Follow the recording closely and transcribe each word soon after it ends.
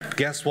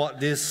Guess what?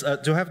 Do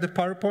you have the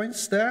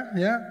PowerPoints there?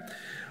 Yeah?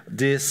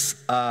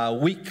 This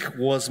week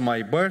was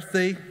my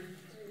birthday.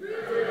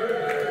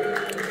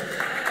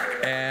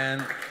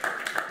 And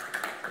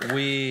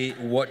we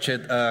watched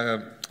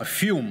a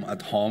film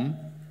at home.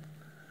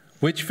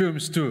 Which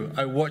films too?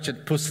 I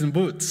watched Puss in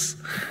Boots.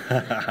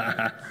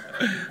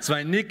 It's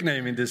my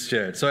nickname in this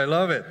church, so I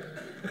love it.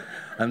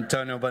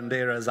 Antonio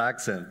Bandeira's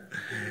accent.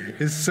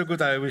 It's so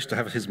good, I wish to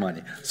have his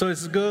money. So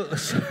it's good.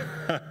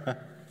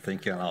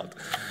 Thinking aloud.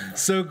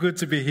 So good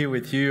to be here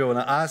with you. I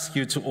want to ask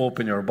you to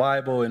open your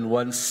Bible in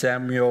 1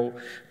 Samuel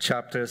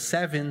chapter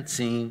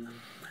 17.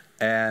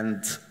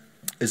 And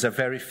it's a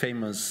very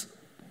famous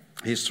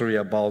history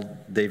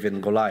about David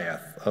and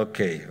Goliath.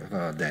 Okay,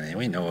 Danny,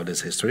 we know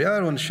this history. I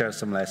want to share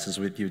some lessons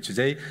with you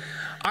today.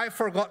 I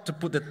forgot to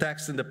put the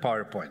text in the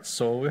PowerPoint.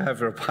 So we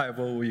have your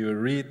Bible, we will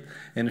read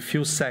in a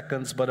few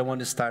seconds, but I want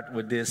to start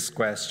with this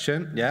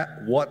question. Yeah,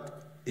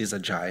 what is a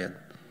giant?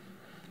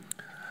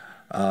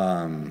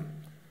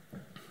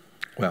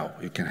 Well,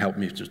 you can help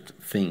me to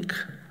think.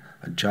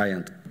 A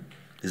giant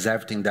is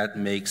everything that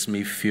makes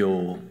me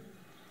feel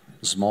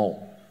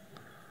small,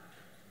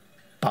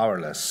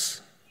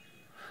 powerless.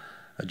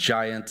 A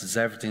giant is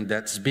everything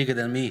that's bigger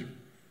than me,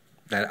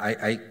 that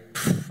I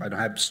don't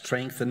have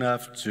strength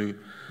enough to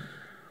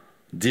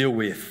deal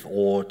with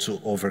or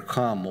to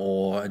overcome.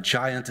 Or a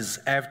giant is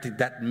everything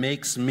that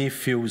makes me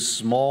feel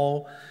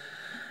small,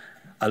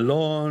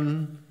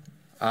 alone.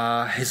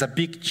 It's a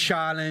big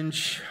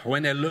challenge.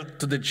 When I look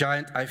to the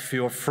giant, I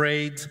feel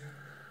afraid.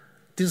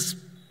 This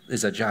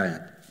is a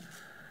giant.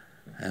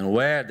 And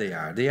where they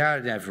are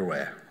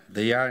everywhere.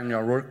 They are in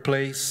your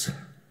workplace,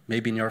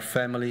 maybe in your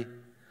family.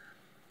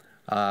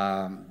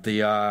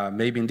 They are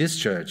maybe in this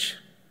church,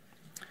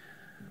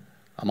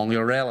 among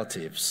your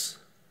relatives.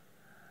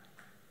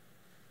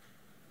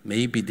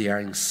 Maybe they are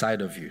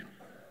inside of you.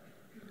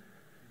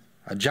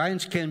 A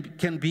giant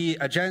can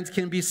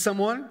be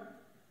someone,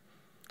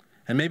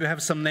 and maybe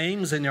have some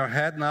names in your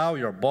head now,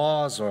 your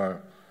boss,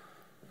 or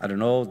I don't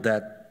know,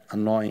 that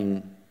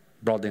annoying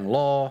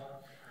brother-in-law.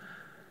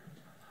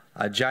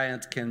 A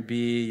giant can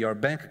be your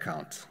bank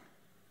account,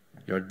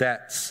 your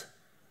debts,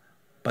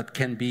 but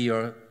can be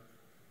your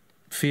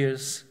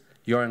fears,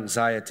 your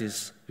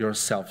anxieties, your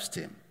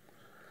self-esteem.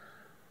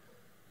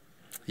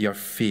 Your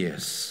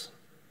fears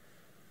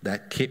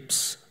that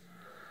keeps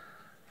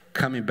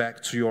coming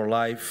back to your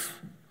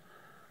life.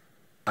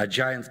 A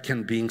giant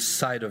can be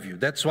inside of you.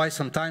 That's why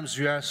sometimes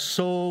we are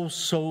so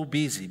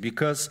busy,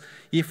 because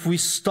if we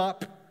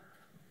stop,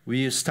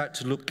 we start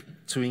to look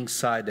to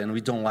inside and we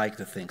don't like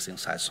the things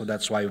inside. So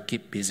that's why we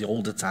keep busy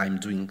all the time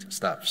doing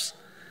stuffs.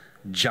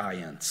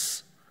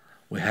 Giants.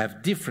 We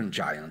have different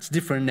giants,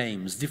 different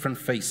names, different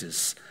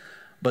faces,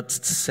 but it's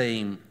the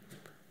same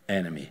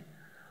enemy.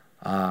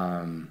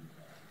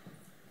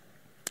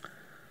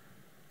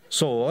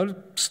 So I'll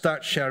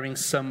start sharing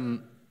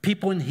some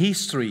people in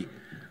history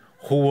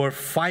who were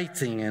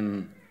fighting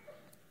and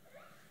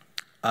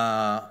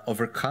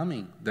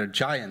overcoming their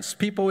giants.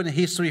 People in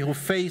history who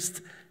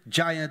faced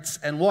giants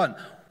and won.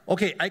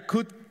 Okay, I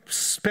could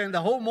spend the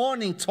whole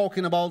morning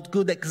talking about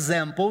good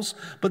examples,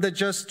 but I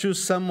just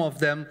choose some of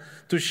them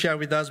to share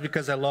with us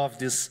because I love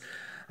this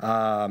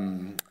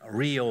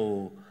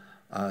real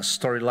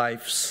story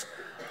lives.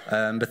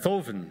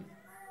 Beethoven.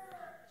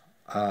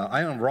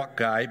 I am a rock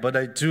guy, but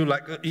I do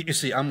like, you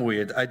see, I'm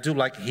weird. I do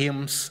like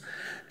hymns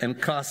and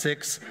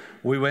classics.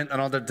 We went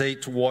another day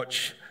to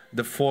watch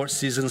the Four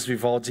Seasons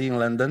Vivaldi in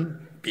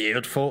London.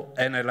 Beautiful.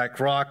 And I like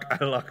rock.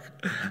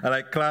 I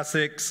like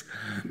classics.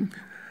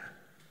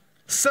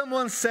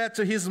 Someone said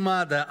to his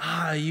mother,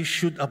 you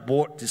should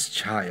abort this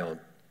child.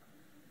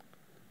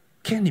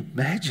 Can you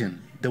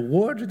imagine the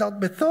world without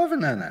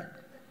Beethoven in it?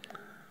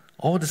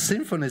 All the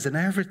symphonies and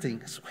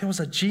everything. He was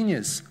a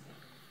genius.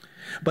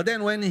 But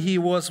then when he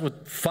was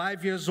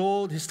 5 years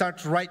old, he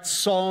started to write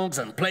songs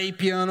and play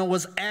piano. It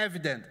was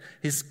evident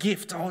his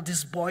gift. Oh,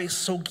 this boy is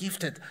so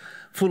gifted,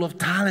 full of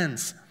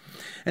talents.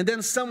 And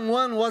then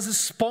someone was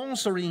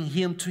sponsoring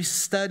him to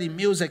study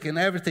music and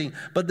everything.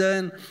 But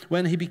then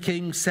when he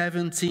became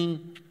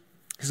 17,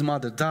 his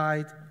mother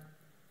died.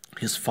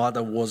 His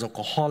father was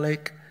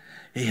alcoholic.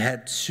 He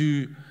had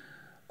two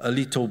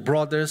little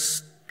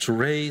brothers to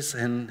raise,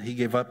 and he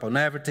gave up on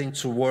everything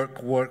to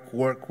work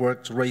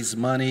to raise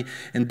money.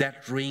 And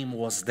that dream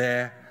was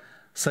there.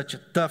 Such a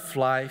tough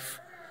life,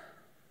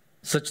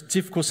 such a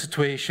difficult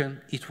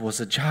situation. It was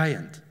a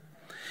giant.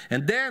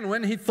 And then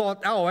when he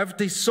thought,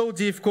 everything's so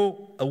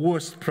difficult, a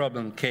worse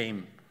problem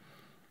came.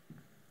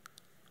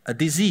 A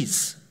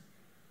disease.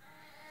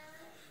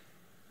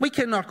 We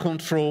cannot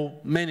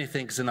control many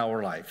things in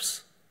our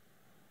lives.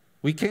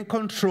 We can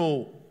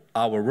control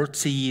our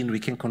routine, we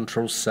can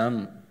control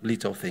some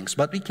little things,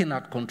 but we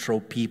cannot control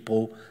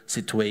people,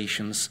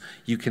 situations.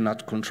 You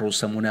cannot control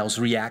someone else's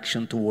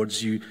reaction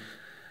towards you.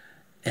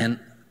 And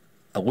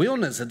a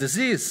illness, a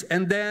disease.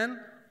 And then,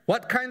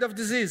 what kind of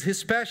disease?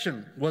 His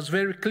passion was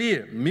very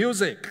clear.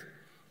 Music.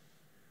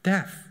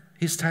 Deaf.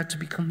 He started to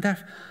become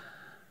deaf.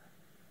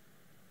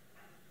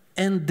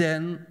 And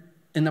then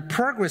in a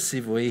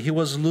progressive way, he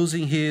was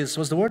losing his,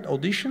 what's the word,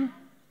 audition?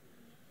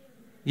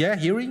 Yeah,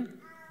 hearing?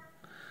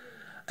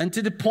 And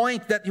to the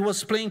point that he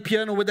was playing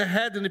piano with the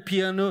head in the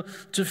piano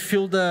to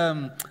feel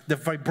the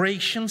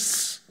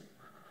vibrations.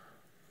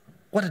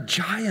 What a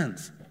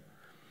giant.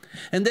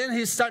 And then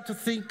he started to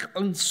think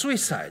on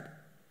suicide.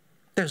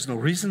 There's no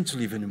reason to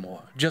live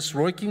anymore. Just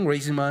working,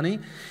 raising money.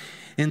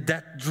 And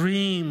that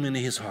dream in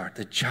his heart,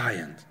 a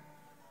giant.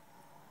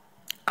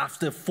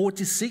 After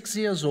 46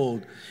 years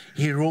old,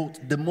 he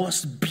wrote the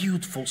most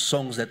beautiful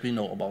songs that we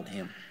know about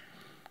him.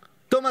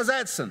 Thomas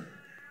Edison,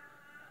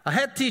 a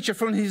head teacher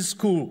from his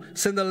school,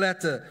 sent a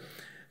letter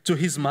to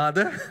his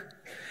mother.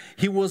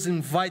 He was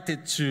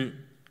invited to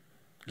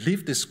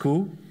leave the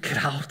school, get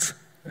out.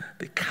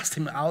 They cast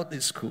him out of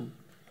the school.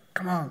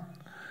 Come on.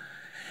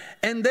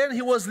 And then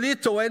he was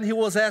little and he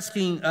was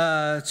asking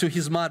to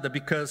his mother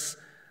because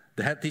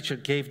the head teacher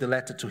gave the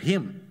letter to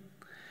him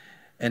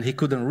and he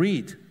couldn't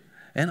read.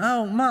 And,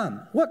 oh,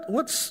 Mom,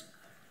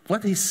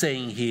 what he's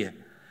saying here?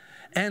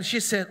 And she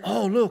said,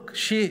 oh, look,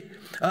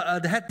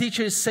 the head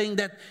teacher is saying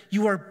that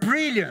you are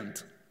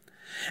brilliant.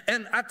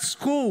 And at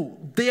school,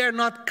 they are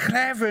not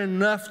clever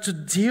enough to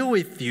deal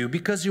with you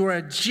because you are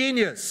a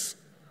genius.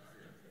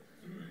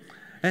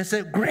 And I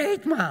said,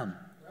 great, Mom.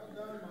 Well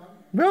done, Mom.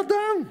 Well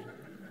done.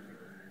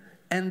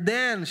 And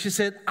then she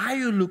said, I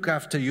will look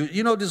after you.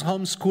 You know, this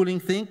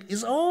homeschooling thing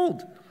is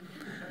old.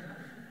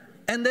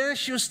 And then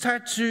she would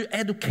start to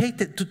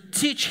educate it, to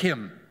teach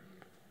him.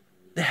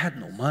 They had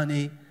no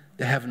money,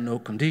 they have no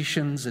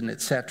conditions, and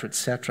etc.,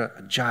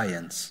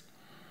 giants.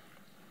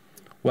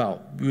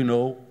 Well, you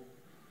know,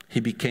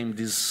 he became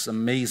this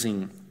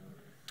amazing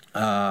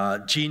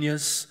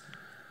genius,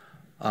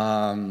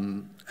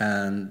 and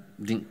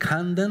the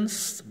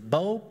incandescent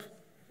bulb,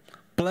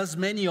 plus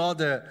many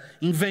other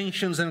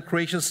inventions and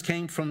creations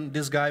came from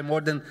this guy, more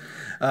than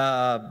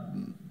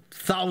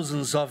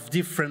thousands of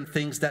different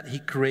things that he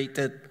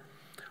created.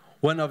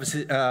 One of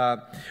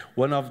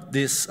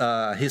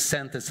his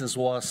sentences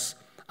was,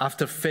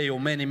 after fail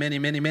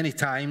many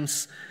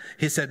times,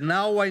 he said,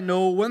 now I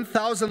know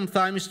 1,000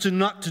 times to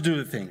not to do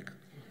the thing.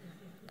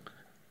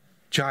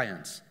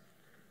 Giants.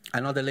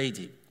 Another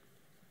lady,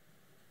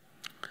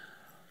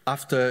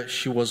 after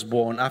she was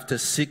born, after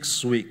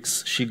 6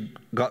 weeks, she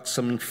got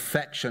some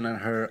infection in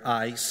her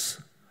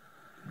eyes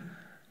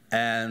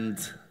and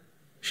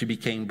she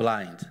became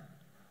blind.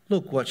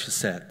 Look what she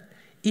said.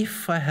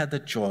 If I had a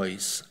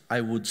choice,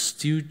 I would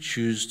still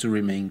choose to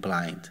remain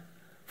blind.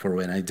 For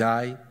when I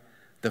die,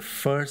 the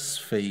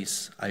first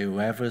face I will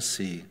ever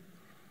see.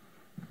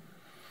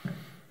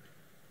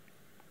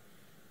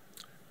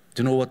 Do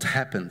you know what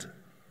happened?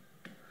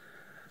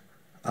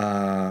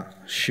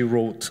 She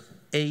wrote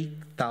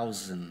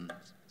 8,000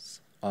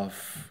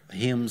 of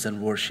hymns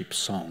and worship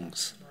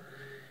songs.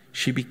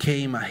 She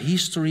became a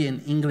history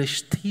and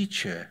English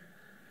teacher,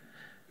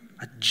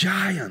 a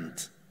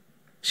giant.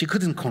 She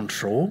couldn't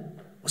control.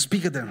 Was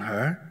bigger than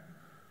her.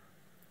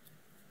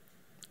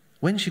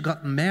 When she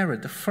got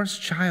married, the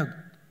first child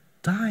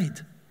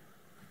died.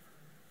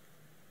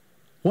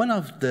 One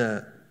of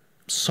the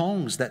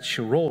songs that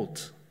she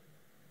wrote,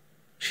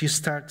 she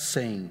starts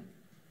saying,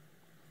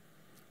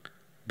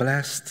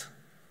 blessed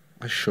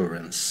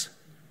assurance,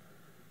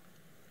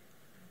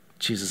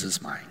 Jesus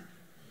is mine.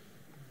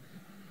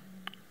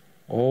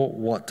 Oh,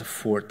 what a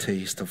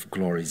foretaste of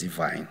glory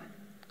divine,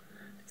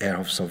 heir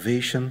of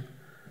salvation,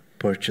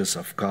 purchase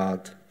of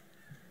God,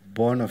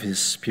 born of his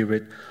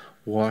Spirit,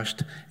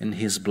 washed in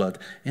his blood.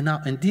 And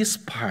now, in this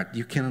part,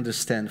 you can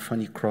understand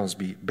Fanny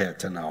Crosby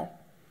better now.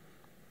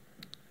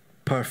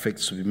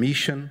 Perfect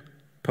submission,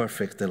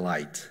 perfect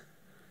delight.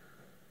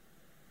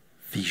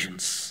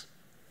 Visions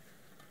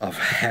of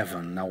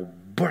heaven now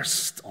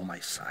burst on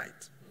my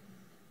sight.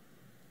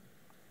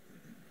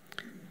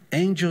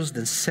 Angels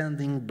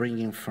descending,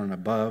 bringing from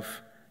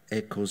above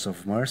echoes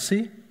of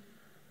mercy,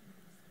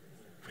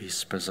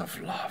 whispers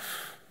of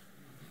love.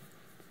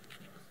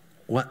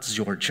 What's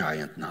your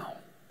giant now?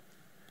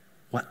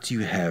 What do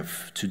you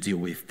have to deal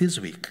with this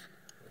week?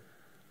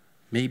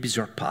 Maybe it's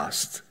your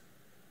past.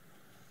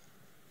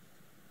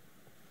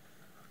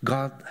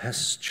 God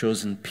has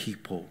chosen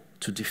people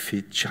to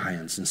defeat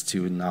giants and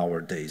still in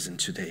our days and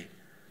today.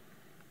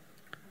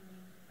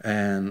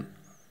 And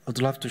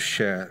I'd love to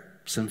share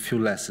some few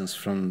lessons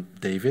from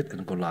David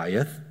and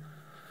Goliath.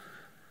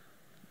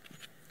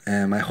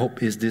 And my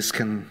hope is this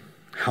can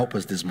help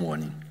us this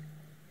morning.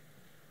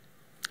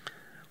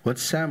 What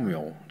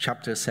Samuel,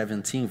 chapter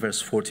 17, verse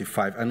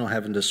 45. I don't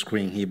have on the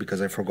screen here because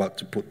I forgot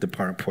to put the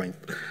PowerPoint.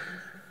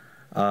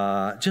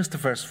 Just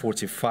verse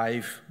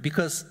 45,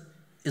 because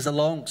it's a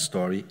long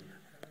story.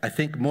 I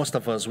think most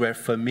of us were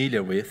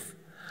familiar with,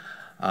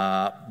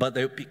 but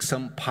I'll pick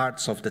some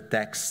parts of the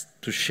text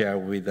to share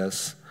with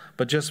us.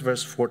 But just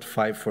verse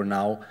 45 for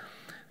now.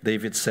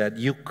 David said,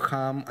 you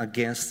come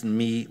against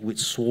me with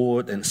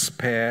sword and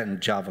spear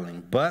and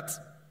javelin, but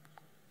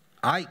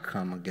I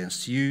come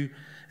against you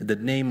in the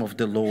name of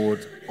the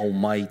Lord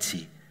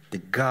Almighty, the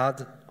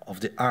God of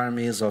the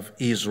armies of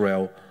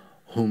Israel,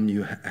 whom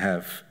you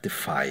have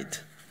defied.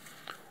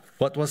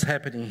 What was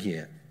happening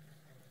here?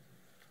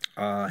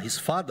 his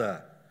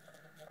father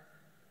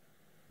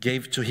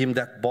gave to him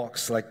that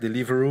box like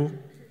Deliveroo,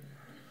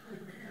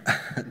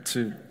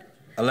 to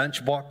a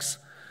lunch box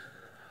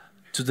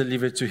to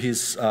deliver to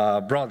his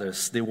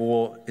brothers. They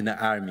were in the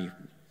army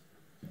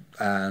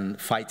and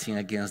fighting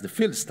against the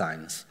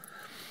Philistines.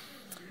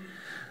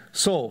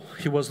 So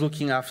he was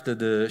looking after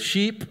the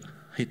sheep.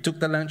 He took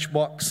the lunch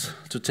box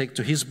to take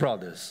to his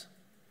brothers.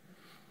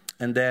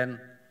 And then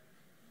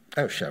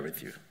I'll share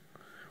with you.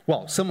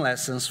 Well, some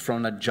lessons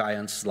from a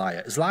giant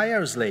slayer.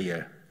 Slayer or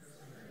slayer?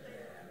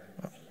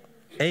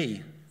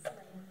 A.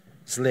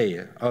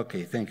 Slayer.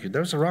 Okay, thank you.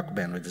 There's a rock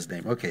band with this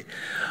name. Okay.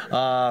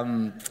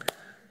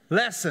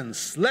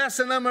 Lessons.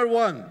 Lesson number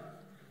 1.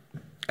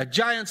 A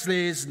giant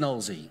slayer is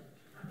nosey.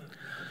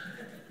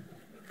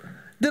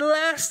 The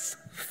last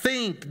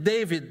thing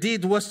David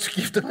did was to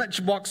give the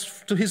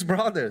lunchbox to his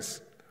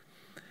brothers.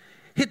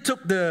 He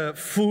took the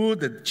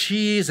food, the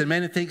cheese, and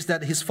many things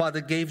that his father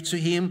gave to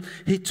him.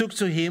 He took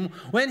to him.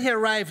 When he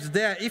arrived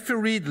there, if you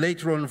read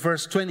later on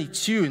verse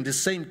 22 in the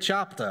same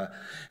chapter,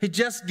 he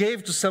just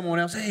gave to someone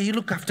else, hey, you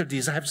look after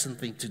this, I have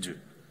something to do.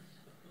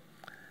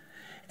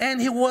 And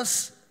he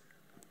was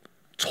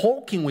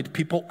talking with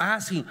people,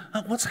 asking,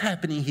 what's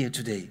happening here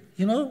today?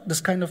 You know, this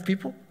kind of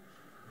people.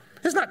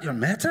 It's not your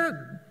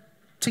matter.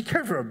 Take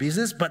care of your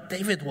business. But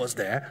David was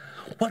there.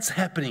 What's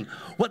happening?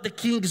 What the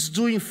king is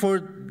doing for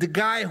the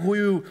guy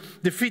who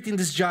defeating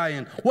this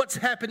giant? What's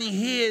happening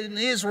here in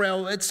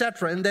Israel,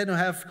 etc. And then you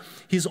have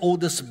his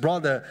oldest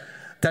brother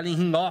telling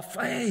him off.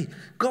 Hey,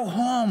 go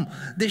home.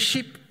 The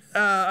sheep,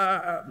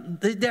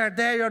 they're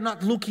there. You're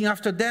not looking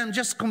after them.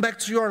 Just come back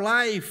to your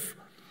life.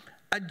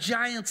 A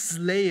giant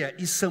slayer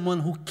is someone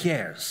who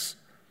cares.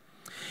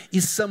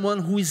 Is someone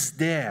who is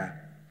there.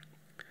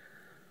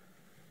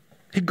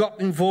 He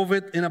got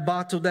involved in a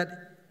battle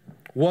that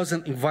he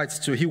wasn't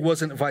invited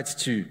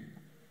to.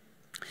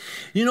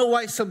 You know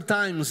why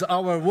sometimes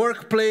our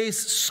workplace,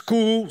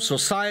 school,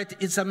 society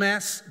is a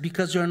mess?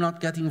 Because you're not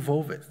getting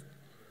involved.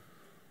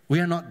 We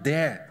are not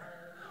there.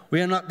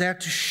 We are not there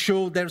to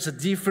show there's a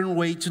different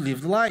way to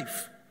live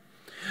life.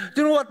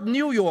 Do you know what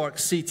New York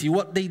City,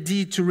 what they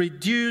did to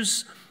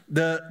reduce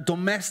the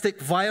domestic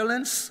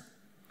violence?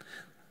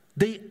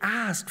 They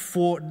asked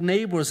for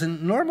neighbors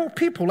and normal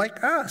people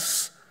like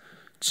us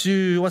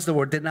to,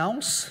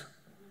 denounce?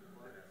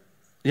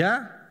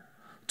 Yeah?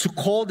 To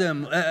call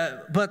them.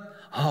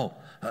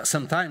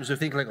 Sometimes you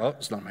think like,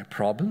 it's not my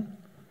problem.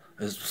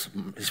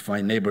 If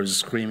my neighbor is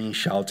screaming,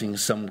 shouting,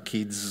 some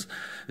kids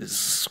is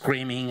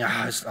screaming,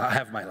 I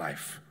have my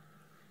life.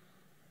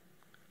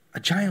 A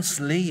giant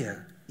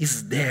slayer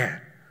is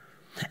there.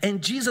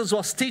 And Jesus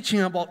was teaching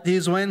about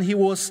this when he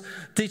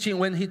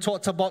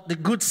taught about the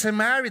Good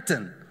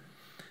Samaritan.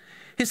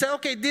 He said,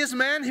 okay, this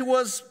man, he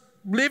was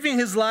living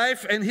his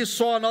life and he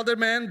saw another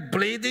man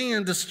bleeding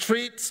in the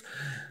streets.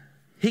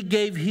 He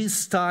gave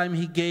his time,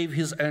 he gave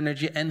his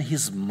energy and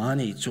his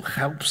money to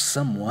help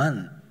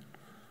someone.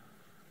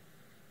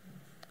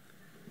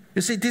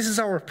 You see, this is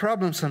our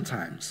problem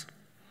sometimes.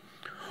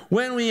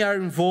 When we are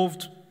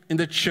involved in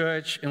the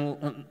church,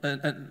 and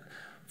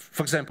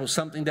for example,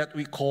 something that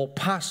we call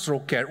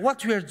pastoral care,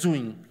 what we are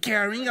doing,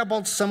 caring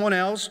about someone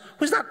else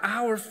who is not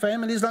our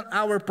family, is not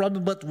our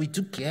problem, but we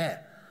do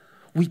care.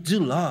 We do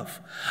love.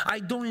 I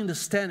don't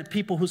understand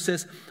people who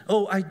says,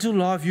 I do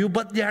love you,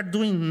 but they are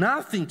doing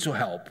nothing to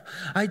help.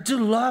 I do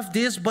love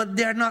this, but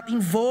they are not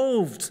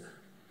involved.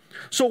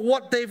 So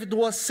what David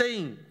was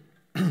saying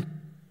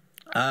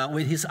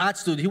with his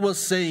attitude, he was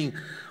saying,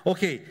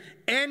 okay,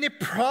 any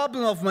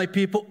problem of my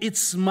people,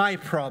 it's my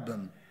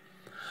problem.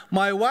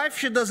 My wife,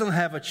 she doesn't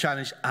have a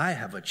challenge. I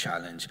have a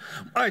challenge.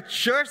 My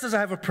church doesn't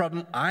have a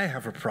problem. I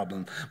have a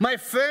problem. My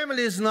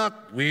family is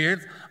not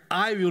weird.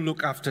 I will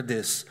look after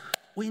this.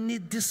 We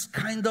need this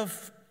kind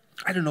of,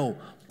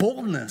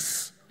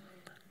 boldness,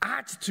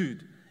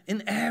 attitude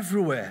in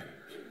everywhere.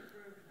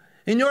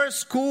 In your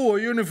school or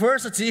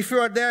university, if you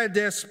are there,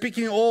 they're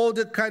speaking all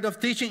that kind of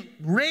teaching,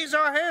 raise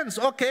our hands.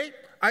 Okay,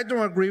 I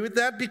don't agree with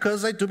that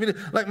because I do believe,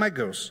 like my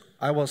girls,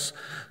 I was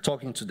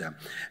talking to them.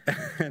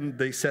 And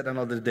they said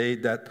another day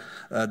that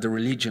the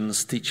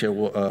religion's teacher,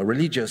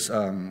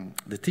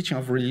 the teaching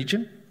of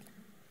religion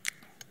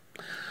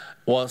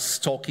was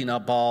talking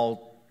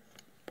about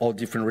all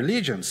different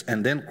religions,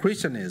 and then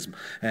Christianism.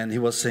 And he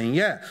was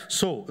saying,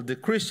 so the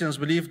Christians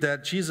believe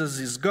that Jesus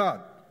is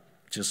God.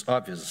 Just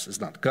obvious, it's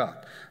not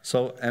God.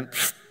 So, and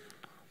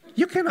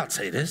you cannot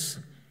say this.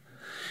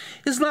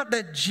 It's not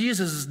that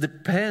Jesus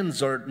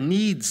depends or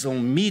needs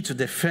on me to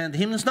defend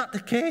him. It's not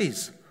the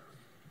case.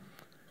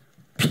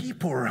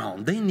 People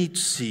around, they need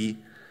to see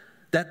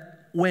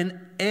that when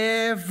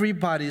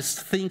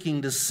everybody's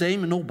thinking the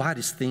same,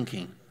 nobody's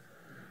thinking.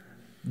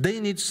 They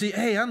need to see,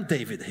 hey, I'm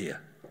David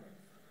here.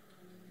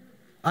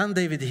 I'm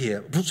David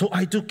here, so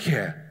I do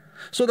care.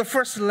 So the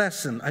first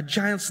lesson, a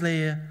giant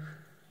slayer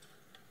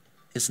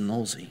is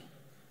nosy,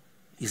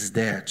 is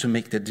there to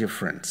make the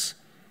difference.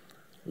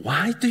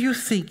 Why do you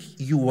think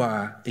you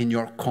are in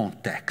your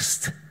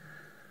context?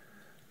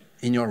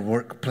 in your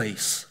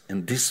workplace,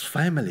 in this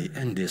family,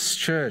 in this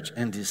church,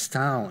 in this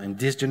town, in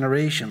this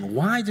generation?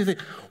 Why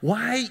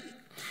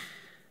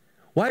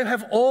you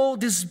have all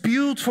this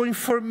beautiful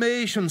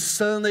information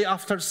Sunday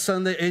after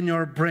Sunday in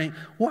your brain?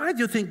 Why do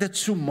you think that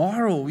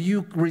tomorrow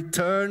you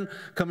return,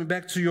 coming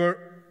back to your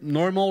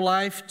normal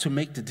life, to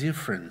make the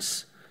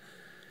difference?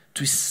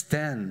 To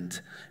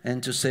stand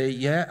and to say,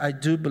 yeah, I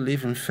do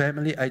believe in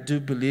family, I do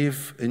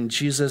believe in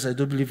Jesus, I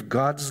do believe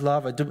God's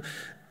love,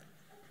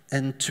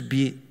 and to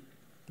be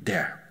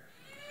there.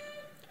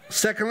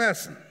 Second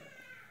lesson.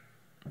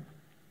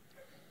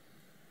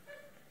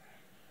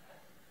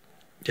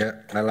 Yeah,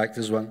 I like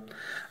this one.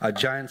 A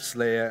giant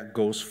slayer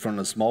goes from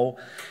a small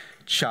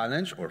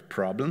challenge or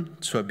problem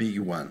to a big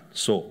one.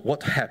 So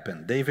what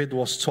happened? David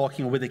was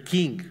talking with the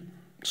king,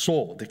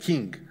 Saul, the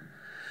king.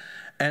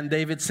 And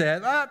David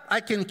said, I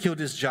can kill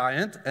this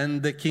giant.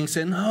 And the king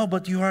said, no,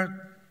 but you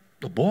are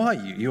a boy.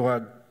 You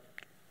are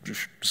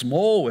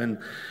small and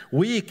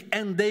weak.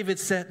 And David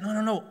said,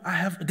 no,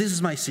 this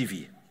is my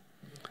CV.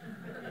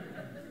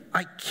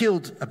 I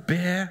killed a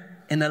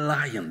bear and a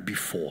lion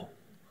before.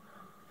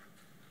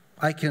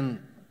 I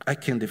can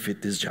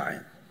defeat this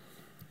giant.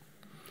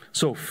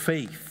 So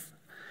faith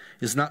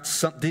is not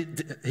something,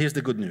 here's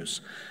the good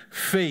news.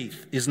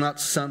 Faith is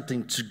not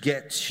something to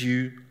get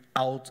you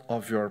out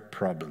of your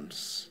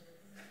problems.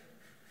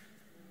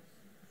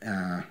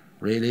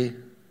 Really?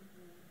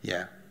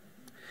 Yeah.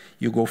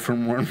 You go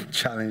from one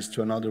challenge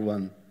to another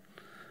one,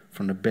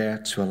 from a bear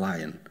to a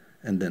lion,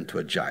 and then to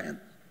a giant.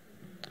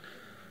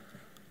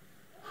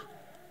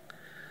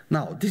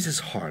 Now, this is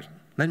hard.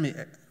 Let me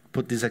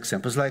put these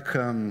examples like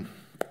a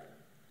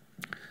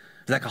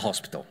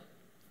hospital.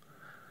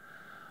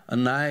 A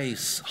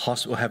nice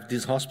hospital. I have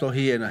this hospital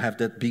here, and I have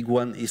that big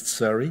one, East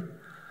Surrey.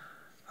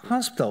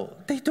 Hospital,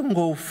 they don't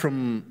go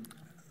from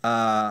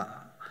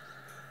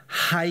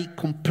high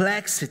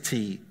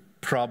complexity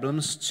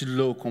problems to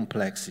low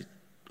complexity.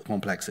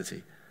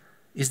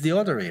 It's the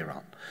other way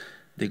around.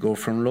 They go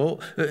from low.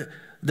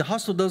 The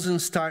hospital doesn't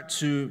start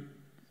to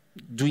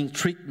doing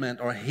treatment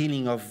or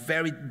healing of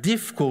very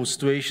difficult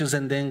situations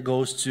and then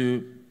goes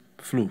to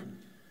flu.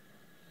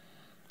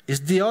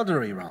 It's the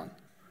other way around.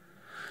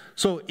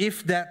 So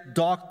if that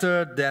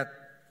doctor, that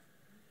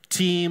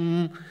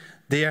team,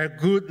 they are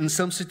good in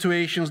some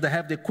situations, they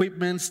have the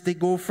equipments, they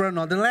go for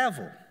another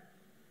level.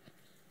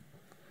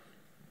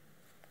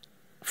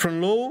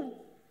 From low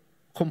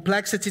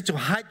complexity to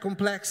high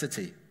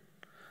complexity.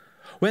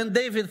 When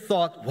David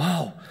thought,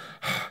 wow,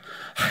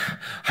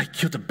 I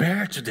killed a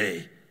bear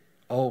today.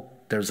 Oh,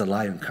 there's a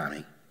lion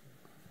coming.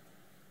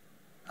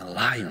 A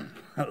lion.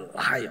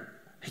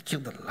 He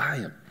killed a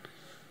lion.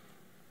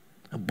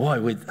 A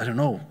boy with,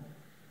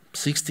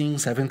 16,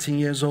 17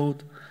 years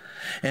old.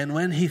 And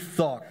when he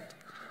thought,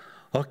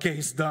 okay,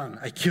 it's done,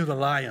 I killed a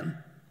lion,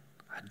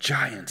 a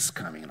giant's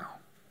coming now.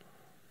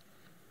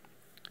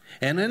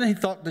 And then he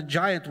thought the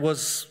giant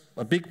was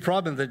a big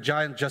problem, the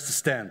giant just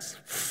stands.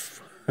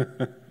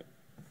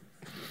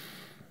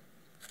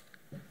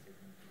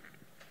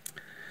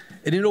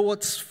 And you know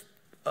what's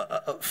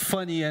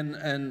funny,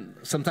 and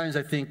sometimes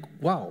I think,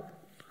 wow,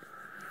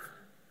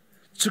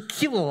 to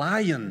kill a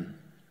lion,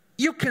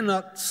 you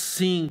cannot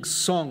sing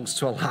songs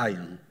to a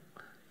lion.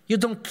 You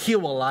don't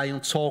kill a lion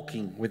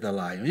talking with a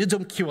lion. You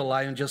don't kill a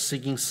lion just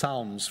singing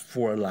psalms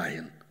for a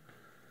lion.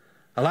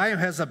 A lion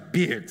has a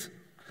beard.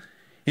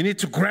 You need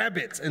to grab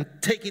it and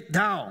take it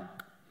down.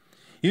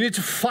 You need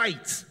to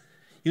fight.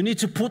 You need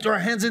to put your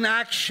hands in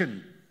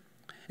action.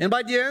 And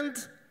by the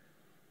end,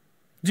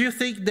 do you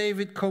think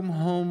David come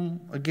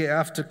home again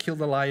after kill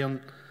the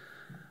lion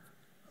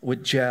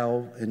with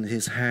gel in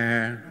his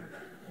hair,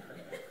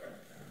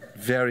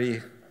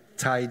 very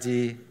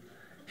tidy?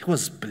 He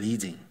was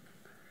bleeding.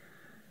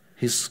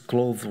 His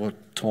clothes were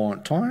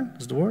torn. Torn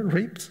is the word?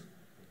 Ripped?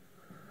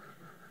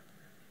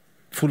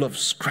 Full of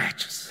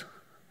scratches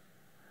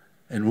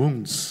and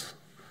wounds.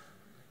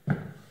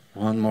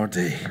 One more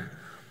day,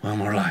 one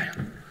more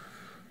lion.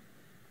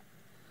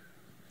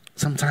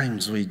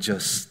 Sometimes we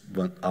just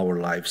want our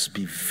lives to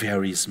be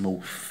very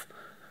smooth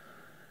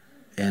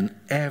and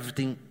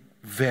everything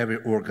very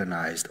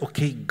organized.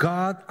 Okay,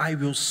 God, I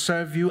will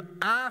serve you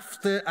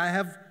after I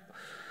have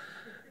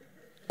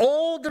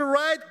all the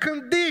right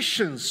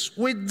conditions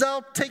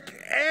without taking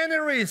any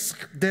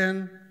risk.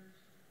 Then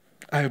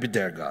I will be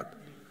there, God.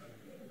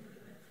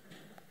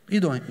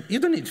 You don't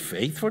need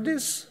faith for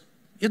this.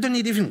 You don't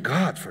need even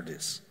God for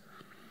this.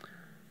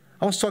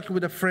 I was talking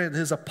with a friend,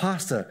 he's a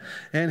pastor,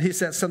 and he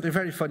said something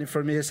very funny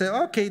for me. He said,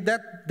 okay,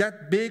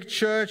 that big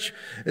church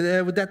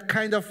with that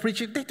kind of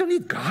preaching, they don't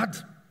need God.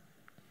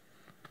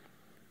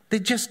 They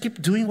just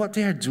keep doing what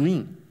they are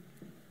doing.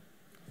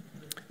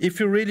 If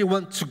you really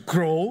want to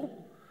grow,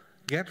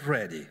 get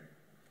ready.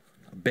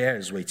 A bear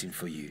is waiting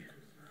for you.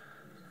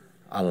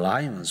 A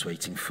lion is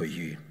waiting for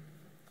you.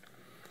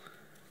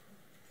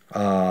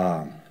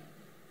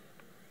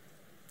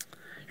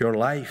 Your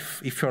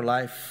life, if your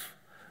life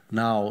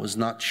now is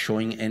not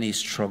showing any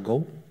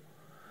struggle,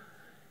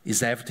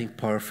 is everything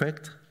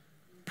perfect?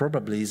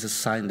 Probably is a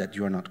sign that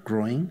you are not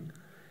growing.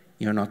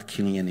 you're not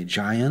killing any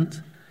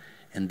giant,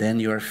 and then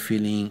you're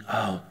feeling,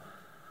 oh,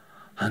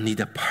 I need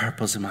a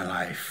purpose in my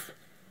life.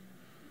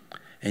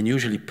 And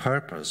usually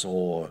purpose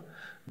or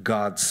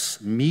God's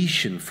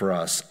mission for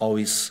us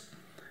always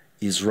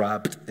is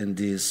wrapped in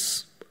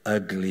this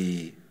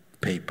ugly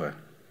paper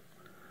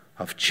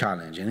of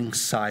challenge. And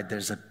inside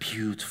there's a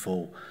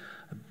beautiful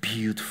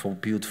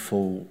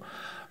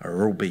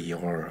ruby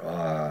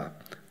or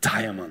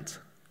diamond.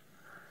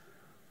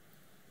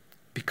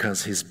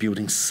 Because he's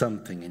building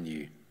something in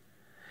you.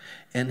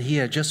 And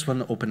here, I just want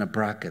to open a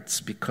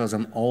brackets because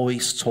I'm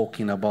always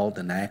talking about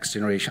the next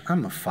generation.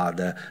 I'm a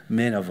father,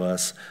 many of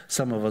us,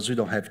 some of us, we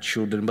don't have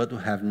children, but we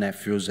have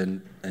nephews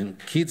and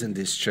kids in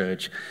this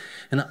church.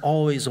 And I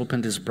always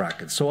open this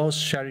bracket. So I was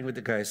sharing with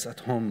the guys at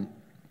home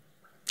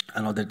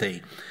another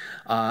day.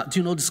 Do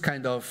you know this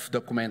kind of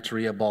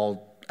documentary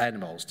about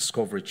animals,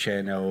 Discovery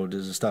Channel,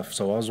 this stuff?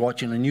 So I was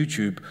watching on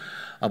YouTube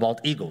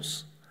about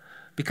eagles.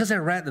 Because I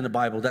read in the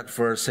Bible that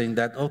verse saying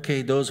that,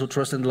 okay, those who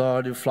trust in the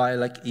Lord will fly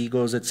like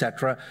eagles,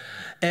 etc.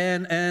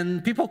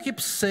 And people keep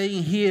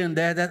saying here and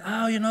there that,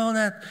 oh, you know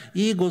that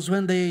eagles,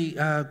 when they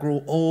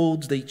grow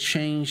old, they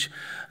change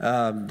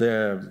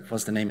their,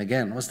 what's the name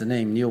again? What's the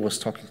name? Neil was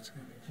talking,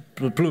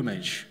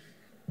 plumage.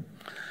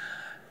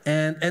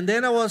 And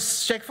then I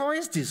was checking, oh,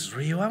 is this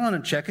real? I want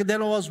to check it.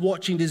 Then I was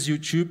watching this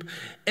YouTube,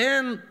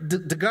 and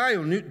the guy,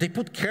 they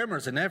put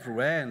cameras in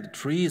everywhere, and the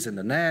trees and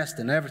the nest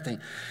and everything.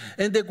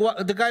 And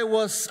the guy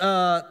was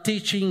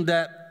teaching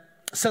that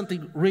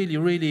something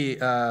really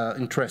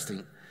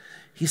interesting.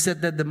 He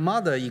said that the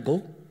mother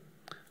eagle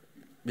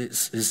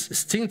is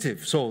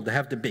instinctive, so they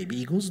have the baby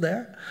eagles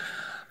there.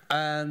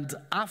 And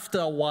after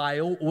a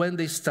while, when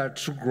they start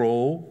to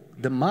grow,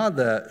 the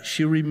mother,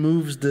 she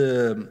removes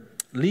the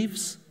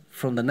leaves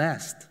from the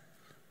nest.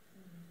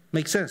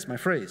 Makes sense, my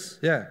phrase?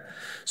 Yeah.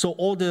 So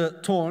all the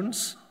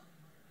thorns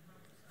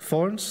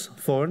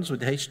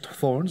with H,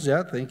 thorns,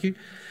 yeah, thank you,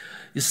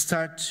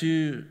 start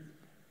to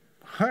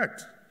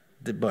hurt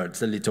the birds,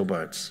 the little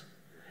birds,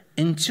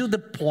 until the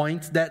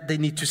point that they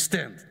need to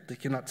stand. They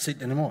cannot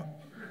sit anymore.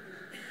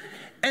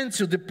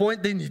 Until the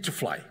point they need to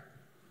fly.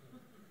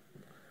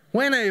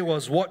 When I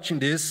was watching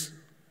this,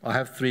 I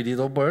have 3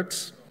 little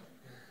birds,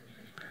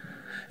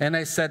 and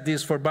I said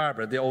this for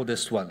Barbara, the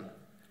oldest one.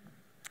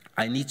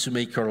 I need to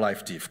make your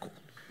life difficult.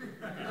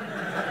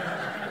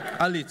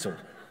 A little.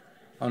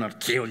 I'll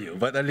not kill you,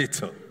 but a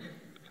little.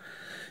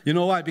 You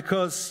know why?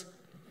 Because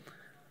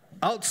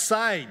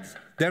outside,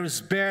 there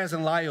is bears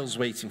and lions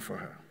waiting for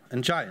her,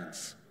 and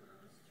giants.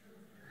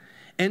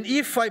 And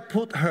if I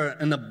put her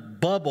in a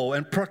bubble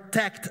and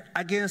protect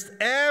against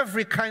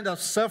every kind of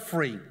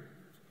suffering,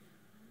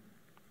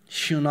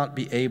 she'll not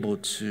be able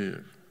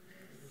to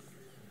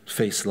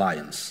face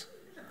lions.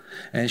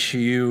 And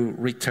she'll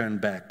return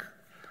back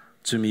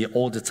to me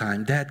all the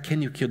time. Dad,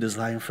 can you kill this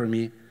lion for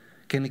me?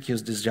 Can you kill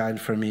this giant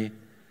for me?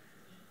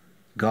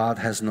 God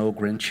has no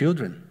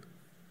grandchildren.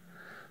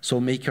 So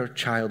make your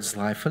child's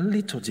life a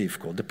little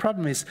difficult. The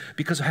problem is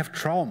because I have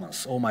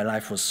traumas. Oh, my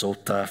life was so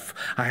tough.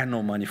 I had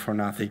no money for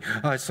nothing.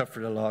 I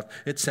suffered a lot,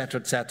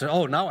 etc., etc.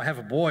 Oh, now I have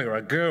a boy or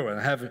a girl and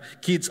I have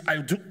kids.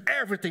 I'll do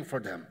everything for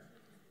them.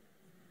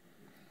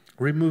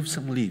 Remove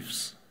some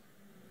leaves.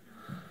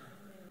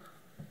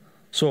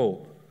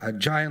 So, a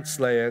giant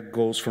slayer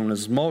goes from a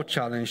small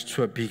challenge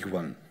to a big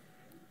one.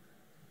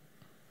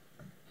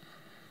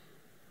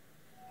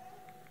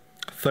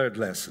 Third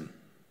lesson.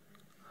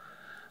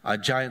 A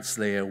giant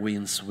slayer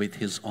wins with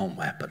his own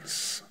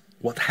weapons.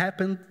 What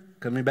happened,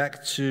 coming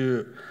back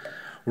to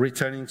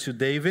returning to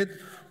David,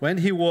 when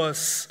he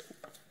was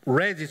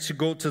ready to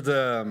go to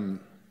the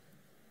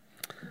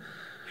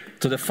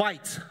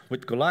fight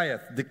with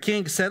Goliath, the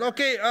king said,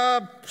 okay,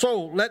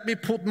 so let me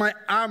put my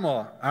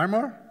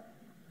armor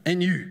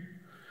in you.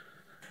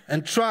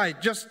 And try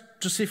just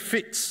to see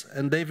fits.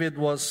 And David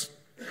was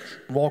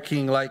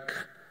walking like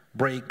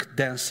break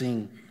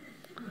dancing,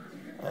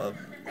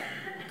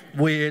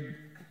 weird.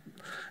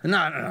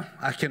 No,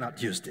 I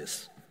cannot use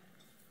this.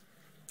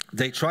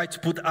 They tried to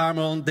put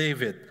armor on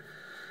David.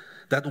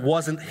 That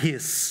wasn't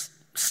his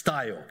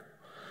style.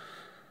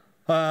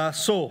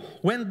 So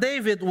when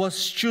David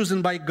was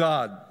chosen by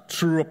God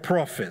through a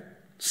prophet,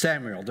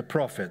 Samuel, the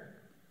prophet,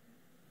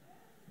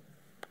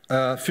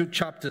 a few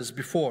chapters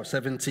before,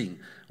 17,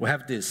 we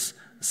have this,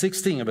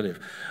 16, I believe.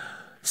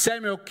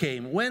 Samuel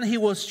came. When he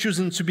was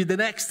chosen to be the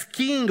next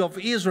king of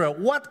Israel,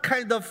 what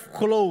kind of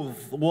clothes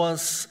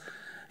was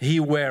he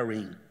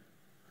wearing?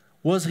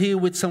 Was he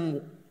with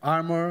some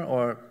armor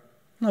or,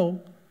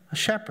 no, a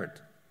shepherd,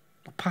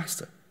 a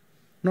pastor,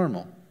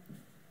 normal.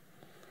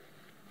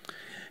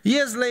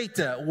 Years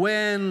later,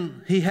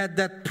 when he had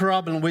that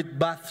problem with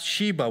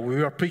Bathsheba, we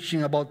were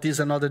preaching about this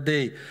another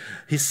day,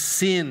 his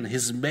sin,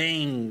 his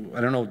main,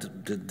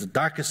 the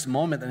darkest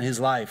moment in his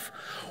life.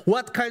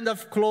 What kind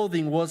of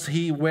clothing was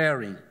he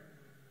wearing?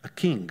 A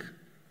king.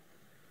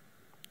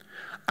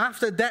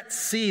 After that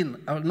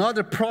sin,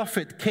 another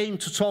prophet came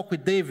to talk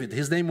with David.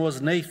 His name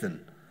was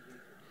Nathan.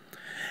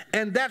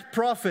 And that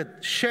prophet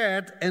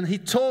shared, and he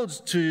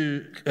told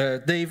to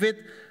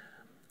David,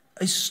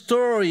 a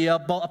story,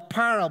 about a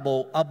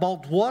parable,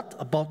 about what?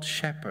 About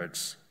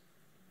shepherds.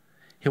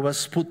 He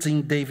was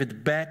putting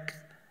David back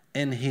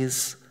in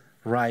his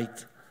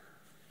right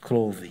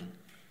clothing,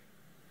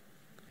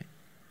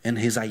 in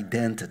his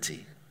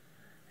identity,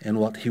 and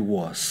what he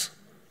was.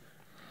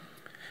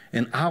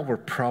 And our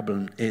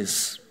problem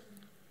is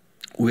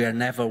we are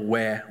never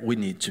where we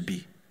need to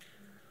be.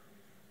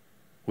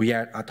 We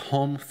are at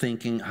home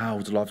thinking, I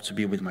would love to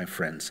be with my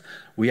friends.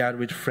 We are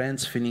with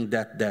friends feeling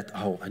that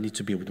I need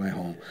to be with my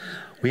home.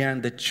 We are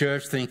in the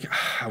church thinking,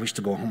 I wish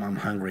to go home, I'm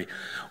hungry.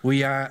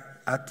 We are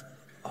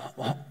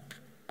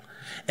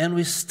and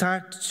we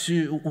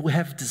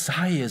have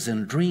desires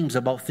and dreams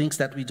about things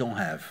that we don't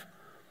have.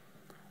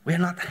 We are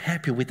not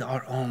happy with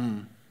our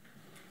own,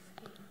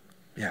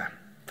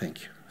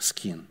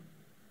 skin,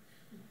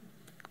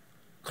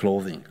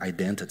 clothing,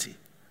 identity,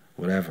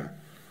 whatever.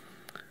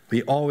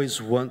 We always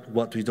want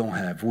what we don't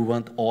have. We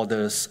want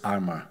others'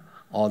 armor,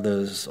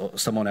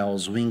 someone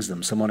else's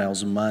wisdom, someone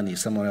else's money,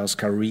 someone else's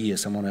career,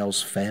 someone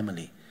else's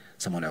family,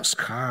 someone else's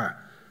car,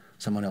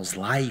 someone else's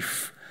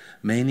life.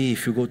 Many,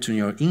 if you go to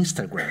your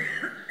Instagram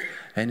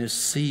and you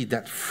see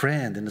that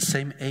friend in the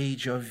same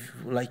age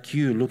like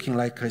you, looking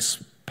like a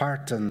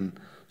Spartan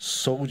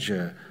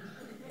soldier,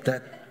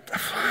 that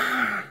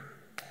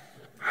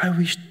I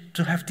wish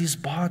to have this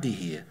body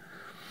here.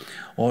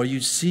 Or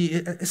you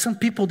see, some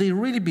people, they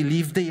really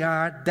believe they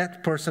are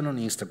that person on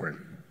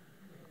Instagram.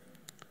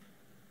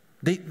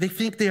 They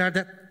think they are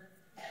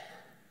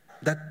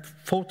that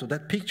photo,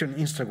 that picture on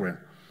Instagram.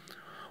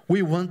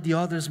 We want the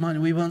other's money.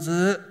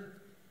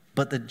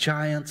 But the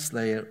giant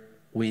slayer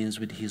wins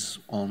with his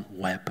own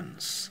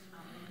weapons.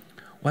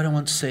 What I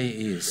want to say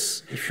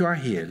is, if you are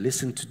here,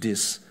 listen to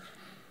this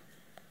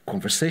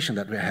conversation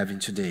that we're having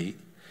today,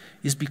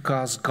 is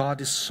because God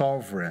is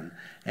sovereign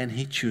and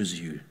he chose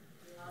you.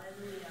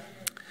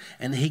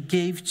 And he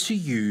gave to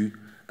you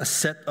a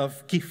set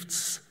of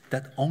gifts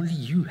that only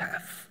you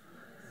have.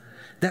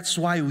 That's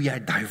why we are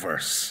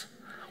diverse.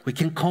 We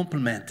can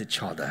complement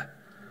each other.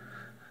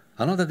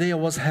 Another day I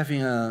was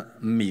having a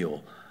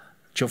meal,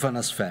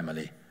 Giovanna's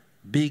family.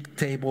 Big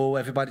table,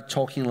 everybody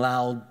talking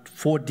loud,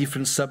 4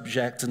 different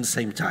subjects at the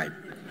same time.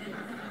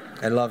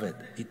 I love it.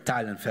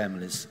 Italian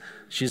families.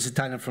 She's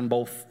Italian from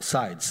both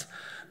sides.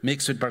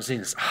 Mixed with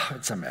Brazilians.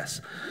 It's a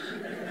mess.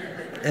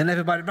 And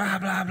everybody, blah,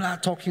 blah, blah,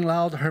 talking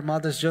loud. Her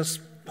mother's just...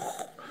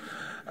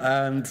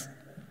 And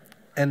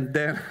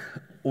then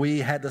we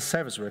had a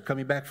service. We were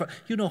coming back from...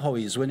 You know how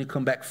it is. When you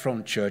come back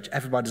from church,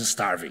 everybody's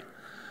starving.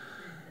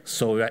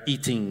 So we are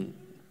eating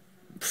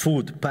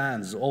food,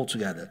 pans, all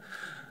together.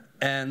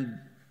 And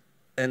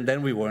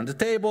then we were on the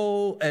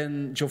table,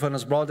 and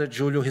Giovanna's brother,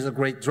 Julio, he's a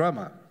great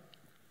drummer.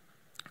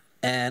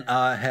 And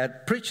I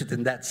had preached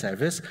in that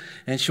service,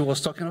 and she was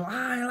talking about,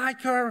 I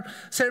like your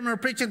sermon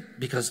preaching,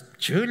 because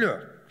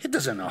Julio, he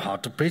doesn't know how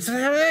to preach. I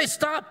said, hey,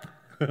 stop.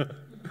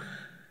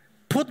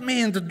 Put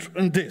me in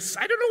this.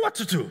 I don't know what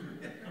to do.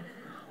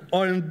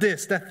 Or in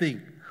this, that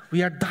thing.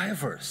 We are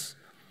diverse.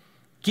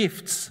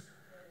 Gifts,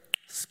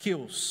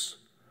 skills,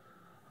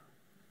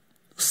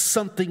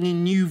 something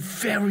in you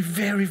very,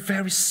 very,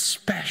 very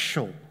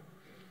special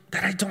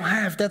that I don't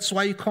have. That's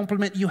why you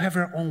complement. You have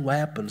your own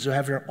weapons. You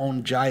have your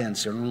own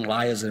giants, your own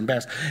lions and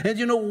bears. And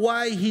you know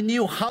why he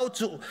knew how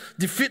to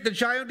defeat the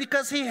giant?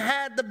 Because he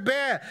had the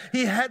bear.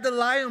 He had the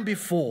lion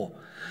before.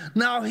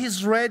 Now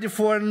he's ready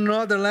for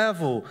another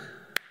level.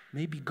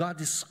 Maybe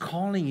God is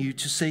calling you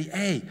to say,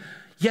 hey,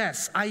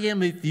 yes, I am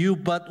with you,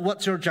 but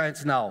what's your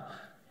giants now?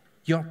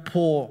 Your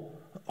poor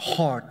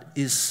heart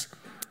is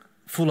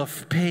full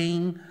of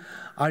pain.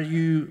 Are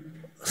you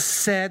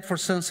sad for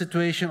some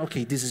situation?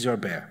 Okay, this is your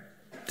bear.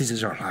 This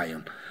is your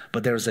lion.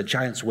 But there is a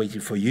giant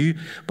waiting for you.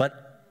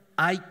 But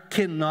I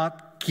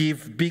cannot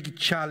give big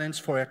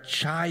challenge for a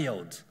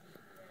child.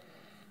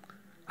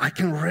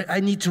 I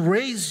need to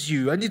raise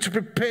you. I need to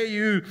prepare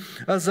you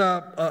as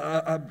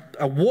a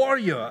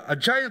warrior, a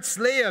giant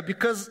slayer,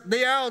 because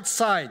they are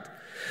outside.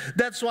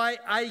 That's why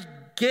I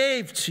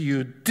gave to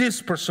you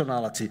this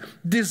personality,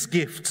 these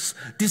gifts,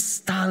 these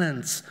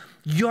talents,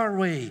 your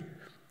way,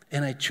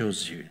 and I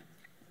chose you.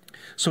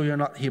 So you're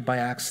not here by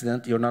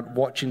accident. You're not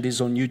watching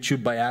this on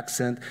YouTube by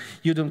accident.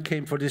 You don't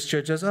came for this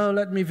church as, oh,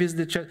 let me visit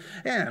the church.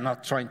 Yeah, I'm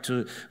not trying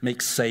to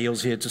make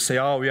sales here to say,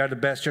 oh, we are the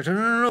best church.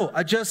 No.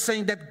 I'm just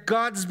saying that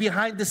God's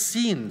behind the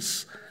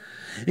scenes.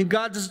 And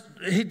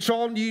He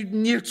drawn you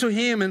near to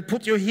Him and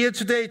put you here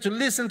today to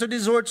listen to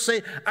this word, to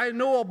say, I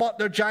know about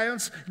the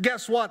giants.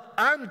 Guess what?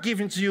 I'm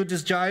giving to you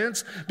these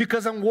giants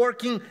because I'm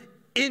working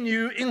in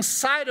you,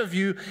 inside of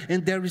you,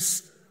 and there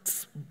is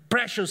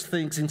precious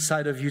things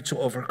inside of you to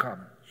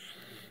overcome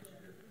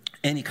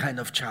any kind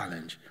of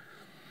challenge.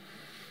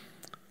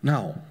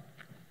 Now,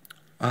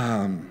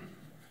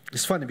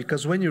 it's funny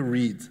because when you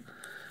read,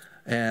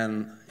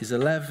 and it's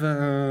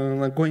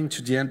 11, I'm going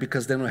to the end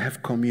because then we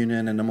have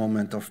communion and a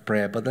moment of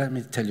prayer, but let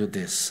me tell you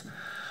this.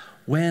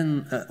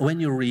 When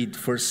you read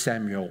 1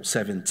 Samuel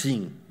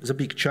 17, it's a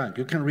big chunk.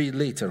 You can read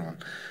later on.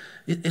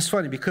 It's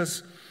funny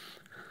because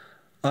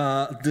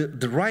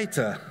the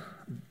writer,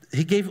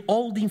 he gave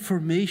all the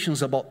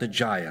informations about the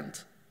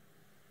giant.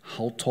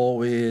 how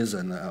tall he is,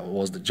 and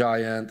was the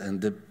giant,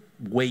 and the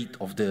weight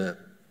of the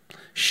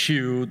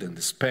shield, and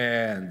the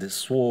spear, and the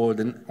sword,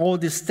 and all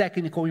these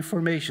technical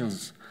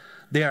informations,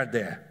 they are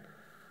there.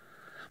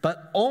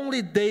 But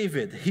only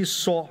David, he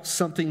saw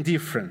something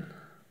different.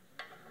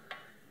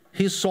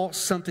 He saw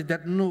something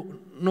that no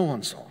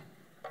one saw.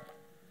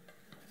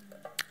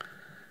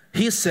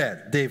 He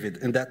said, David,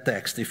 in that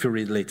text, if you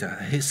read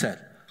later, he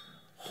said,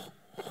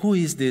 who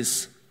is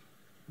this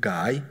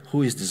guy?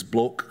 Who is this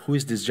bloke? Who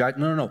is this giant?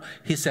 No.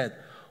 He said,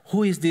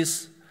 who is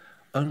this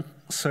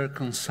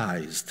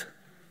uncircumcised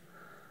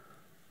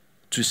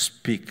to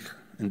speak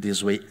in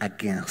this way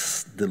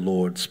against the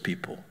Lord's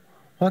people?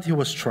 What he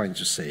was trying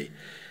to say.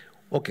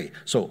 Okay,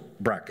 so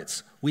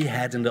brackets. We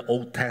had in the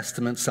Old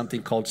Testament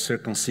something called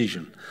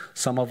circumcision.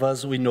 Some of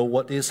us, we know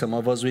what it is, some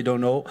of us, we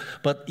don't know.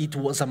 But it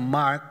was a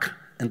mark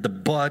in the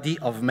body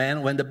of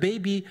man. When the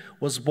baby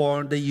was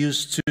born, they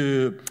used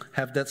to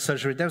have that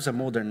surgery. There's a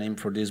modern name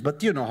for this,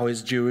 but you know how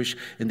it's Jewish.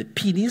 In the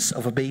penis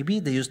of a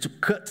baby, they used to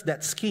cut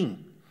that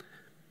skin.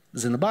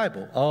 It's in the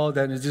Bible. Oh,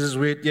 then this is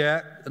weird.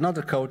 Yeah,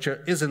 another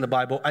culture is in the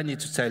Bible. I need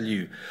to tell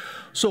you.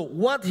 So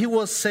what he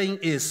was saying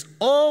is,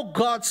 all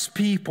God's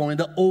people in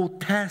the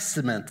Old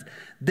Testament,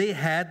 they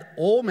had,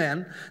 all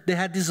men, they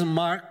had this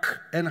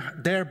mark, and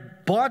their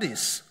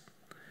bodies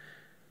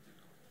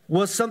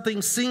was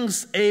something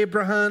since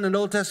Abraham and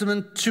Old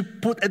Testament to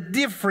put a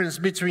difference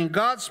between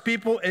God's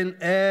people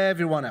and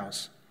everyone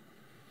else.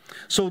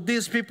 So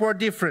these people are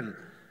different.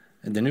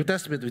 In the New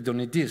Testament, we don't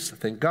need this,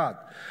 thank God.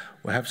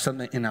 We have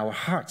something in our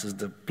hearts, it's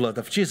the blood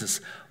of Jesus.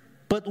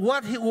 But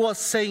what he was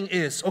saying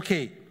is,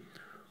 okay,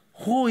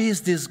 who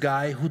is this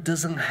guy who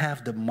doesn't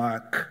have the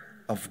mark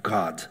of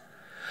God?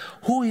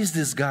 Who is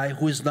this guy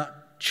who is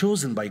not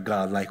chosen by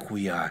God like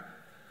we are?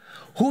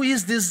 Who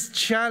is this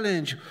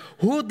challenge?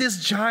 Who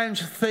this giant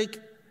think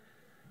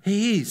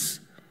he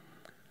is?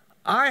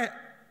 I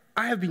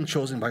have been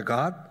chosen by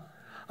God.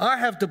 I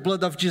have the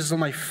blood of Jesus in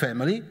my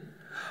family.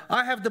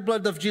 I have the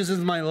blood of Jesus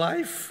in my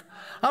life.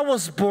 I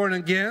was born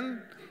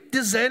again.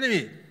 This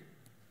enemy.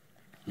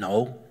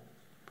 No,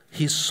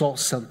 he saw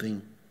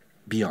something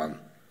beyond.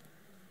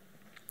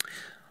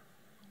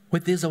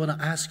 With this, I want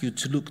to ask you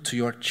to look to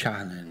your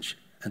challenge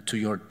and to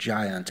your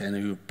giant, and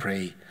you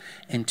pray,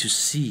 and to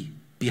see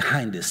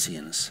behind the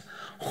scenes.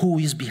 Who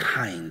is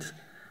behind?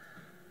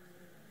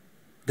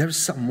 There's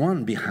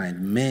someone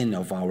behind many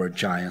of our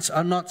giants.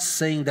 I'm not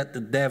saying that the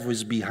devil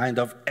is behind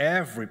of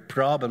every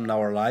problem in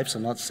our lives.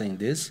 I'm not saying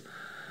this.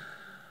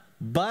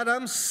 But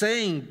I'm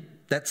saying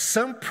that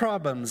some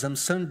problems and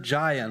some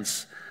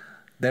giants,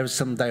 there's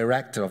some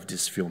director of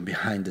this film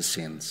behind the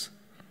scenes.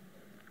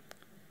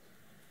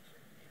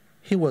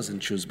 He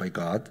wasn't chosen by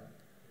God.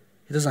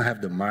 He doesn't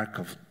have the mark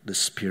of the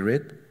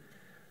Spirit.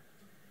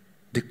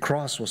 The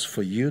cross was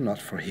for you, not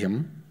for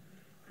him.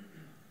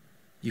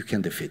 You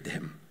can defeat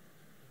him.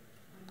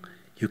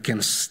 You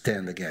can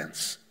stand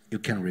against. You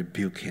can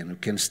rebuke him. You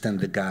can stand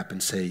the gap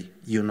and say,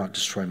 you not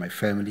destroy my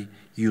family.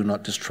 You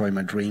not destroy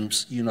my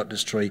dreams. You not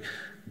destroy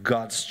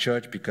God's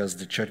church, because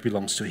the church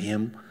belongs to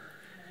him.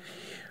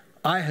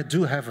 I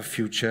do have a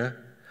future.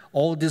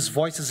 All these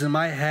voices in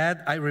my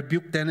head, I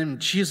rebuke them in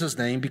Jesus'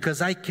 name,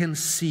 because I can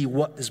see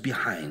what is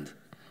behind.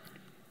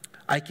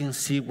 I can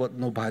see what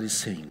nobody's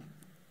saying.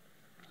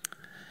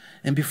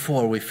 And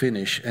before we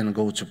finish and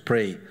go to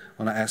pray,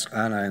 I want to ask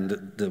Anna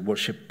and the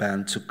worship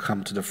band to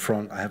come to the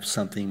front. I have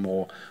something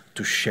more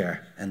to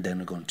share, and then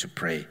we're going to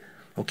pray.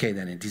 Okay,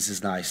 Danny, this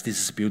is nice, this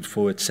is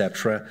beautiful,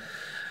 etc.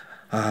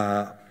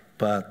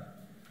 But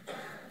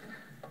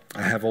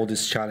I have all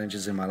these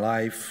challenges in my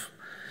life.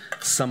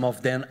 Some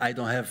of them, I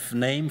don't have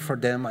name for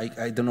them. I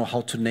don't know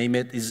how to name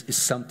it. It's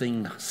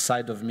something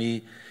inside of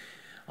me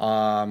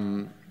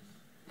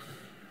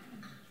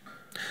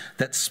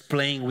that's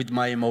playing with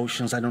my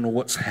emotions. I don't know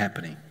what's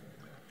happening.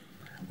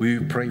 We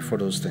pray for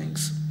those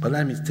things. But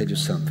let me tell you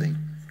something.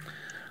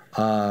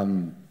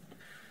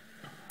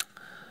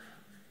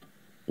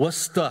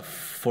 Was tough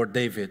for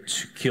David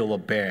to kill a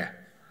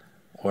bear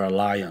or a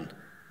lion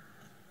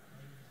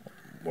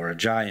or a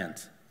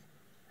giant.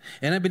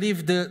 And I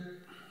believe the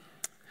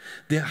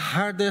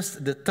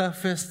hardest, the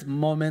toughest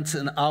moments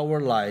in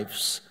our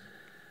lives,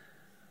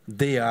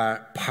 they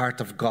are part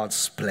of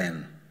God's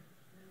plan.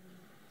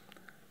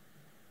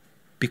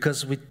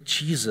 Because with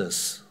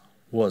Jesus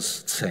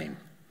was the same.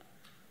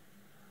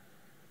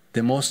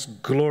 The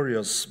most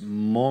glorious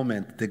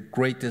moment, the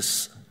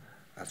greatest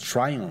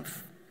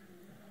triumph,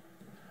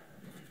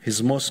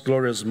 his most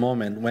glorious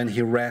moment when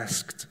he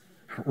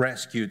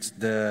rescued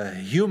the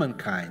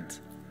humankind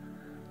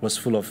was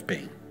full of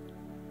pain.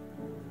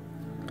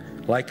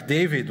 Like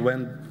David,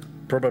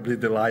 when probably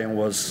the lion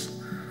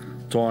was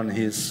torn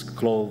his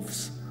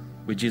clothes,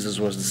 with Jesus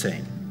was the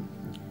same.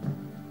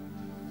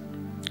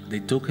 They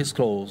took his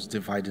clothes,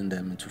 dividing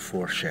them into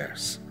 4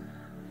 shares.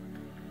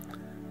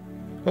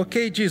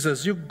 Okay,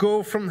 Jesus, you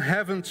go from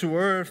heaven to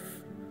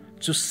earth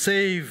to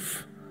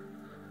save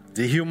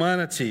the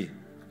humanity.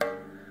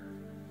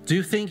 Do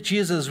you think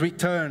Jesus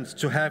returned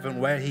to heaven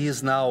where he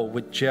is now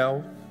with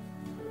gel,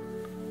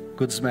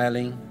 good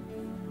smelling,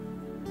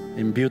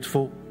 and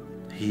beautiful?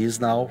 He is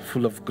now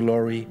full of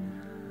glory.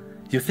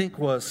 You think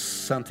was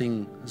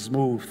something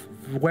smooth,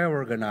 well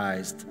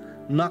organized,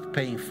 not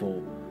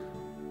painful,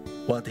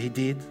 what he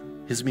did,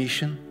 his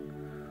mission?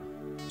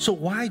 So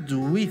why do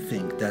we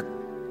think that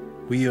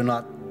we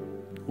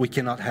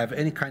cannot have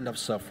any kind of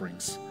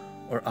sufferings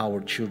or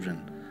our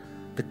children?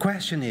 The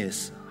question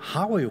is,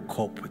 how will you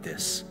cope with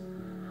this?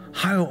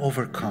 How will you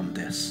overcome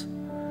this?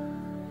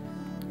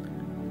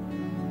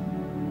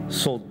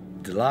 So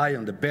the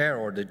lion, the bear,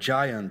 or the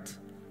giant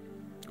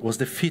was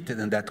defeated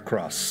in that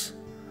cross.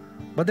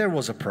 But there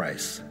was a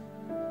price.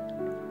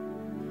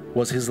 It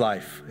was his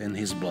life and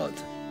his blood.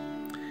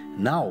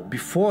 Now,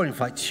 before I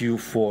invite you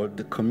for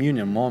the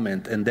communion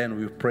moment, and then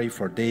we'll pray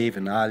for Dave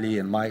and Ali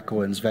and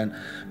Michael and Sven.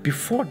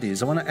 Before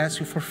this, I want to ask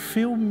you for a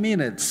few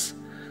minutes.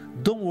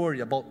 Don't worry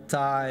about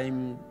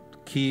time,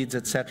 kids,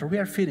 etc. We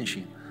are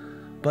finishing.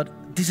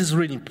 But this is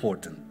really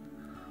important.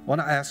 I want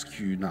to ask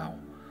you now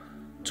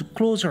to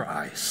close your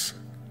eyes,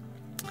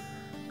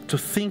 to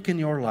think in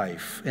your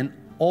life and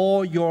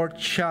all your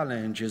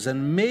challenges,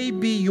 and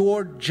maybe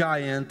your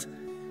giant,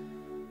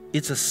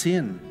 it's a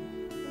sin.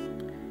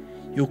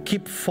 You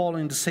keep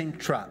falling the same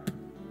trap.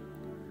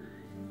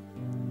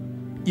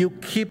 You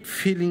keep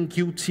feeling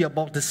guilty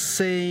about the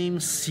same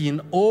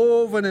sin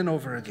over and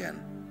over again.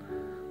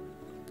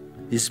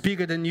 It's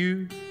bigger than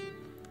you.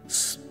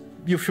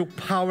 You feel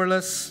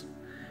powerless.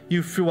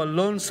 You feel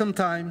alone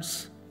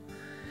sometimes.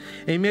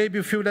 And maybe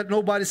you feel that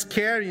nobody's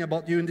caring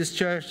about you in this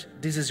church.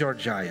 This is your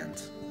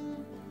giant.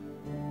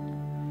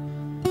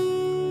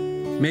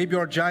 Maybe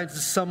your giant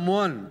is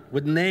someone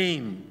with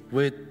name,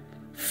 with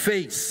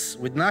face,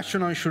 with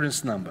national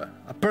insurance number,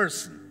 a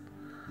person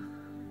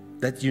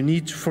that you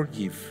need to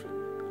forgive,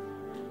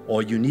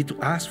 or you need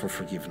to ask for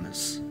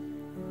forgiveness.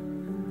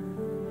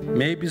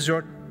 Maybe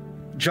your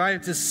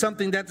giant is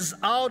something that is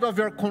out of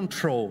your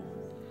control.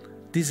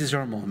 This is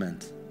your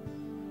moment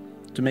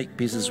to make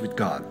peace with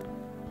God,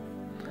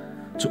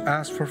 to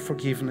ask for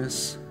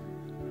forgiveness.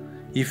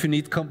 If you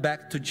need to come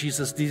back to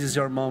Jesus, this is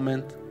your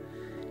moment.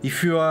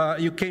 If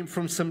you came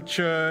from some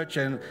church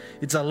and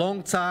it's a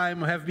long time,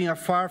 you have been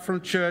afar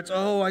from church,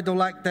 oh, I don't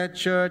like that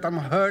church, I'm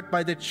hurt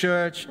by the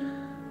church.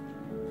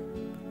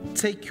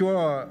 Take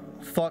your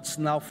thoughts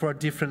now for a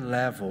different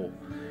level.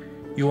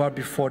 You are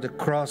before the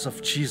cross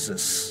of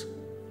Jesus,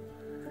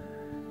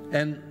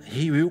 and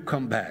He will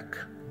come back.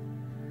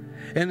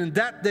 And in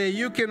that day,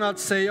 you cannot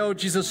say, oh,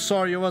 Jesus,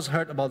 sorry, I was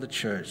hurt about the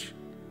church.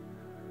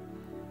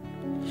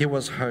 He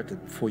was hurt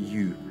for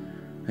you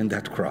in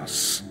that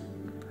cross.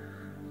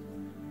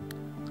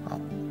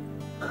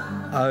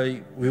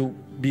 I will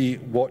be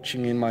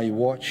watching in my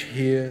watch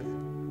here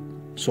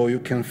so you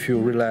can feel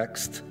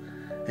relaxed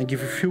and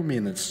give a few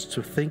minutes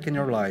to think in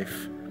your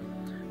life,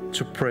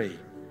 to pray,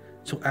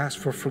 to ask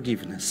for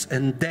forgiveness.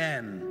 And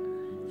then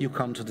you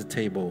come to the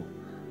table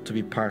to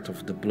be part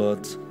of the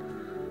blood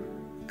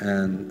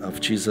and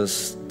of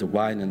Jesus, the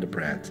wine and the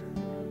bread.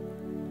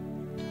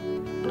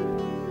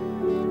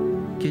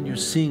 Can you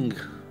sing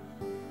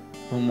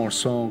one more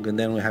song and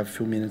then we have a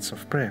few minutes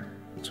of prayer?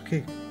 It's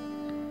okay.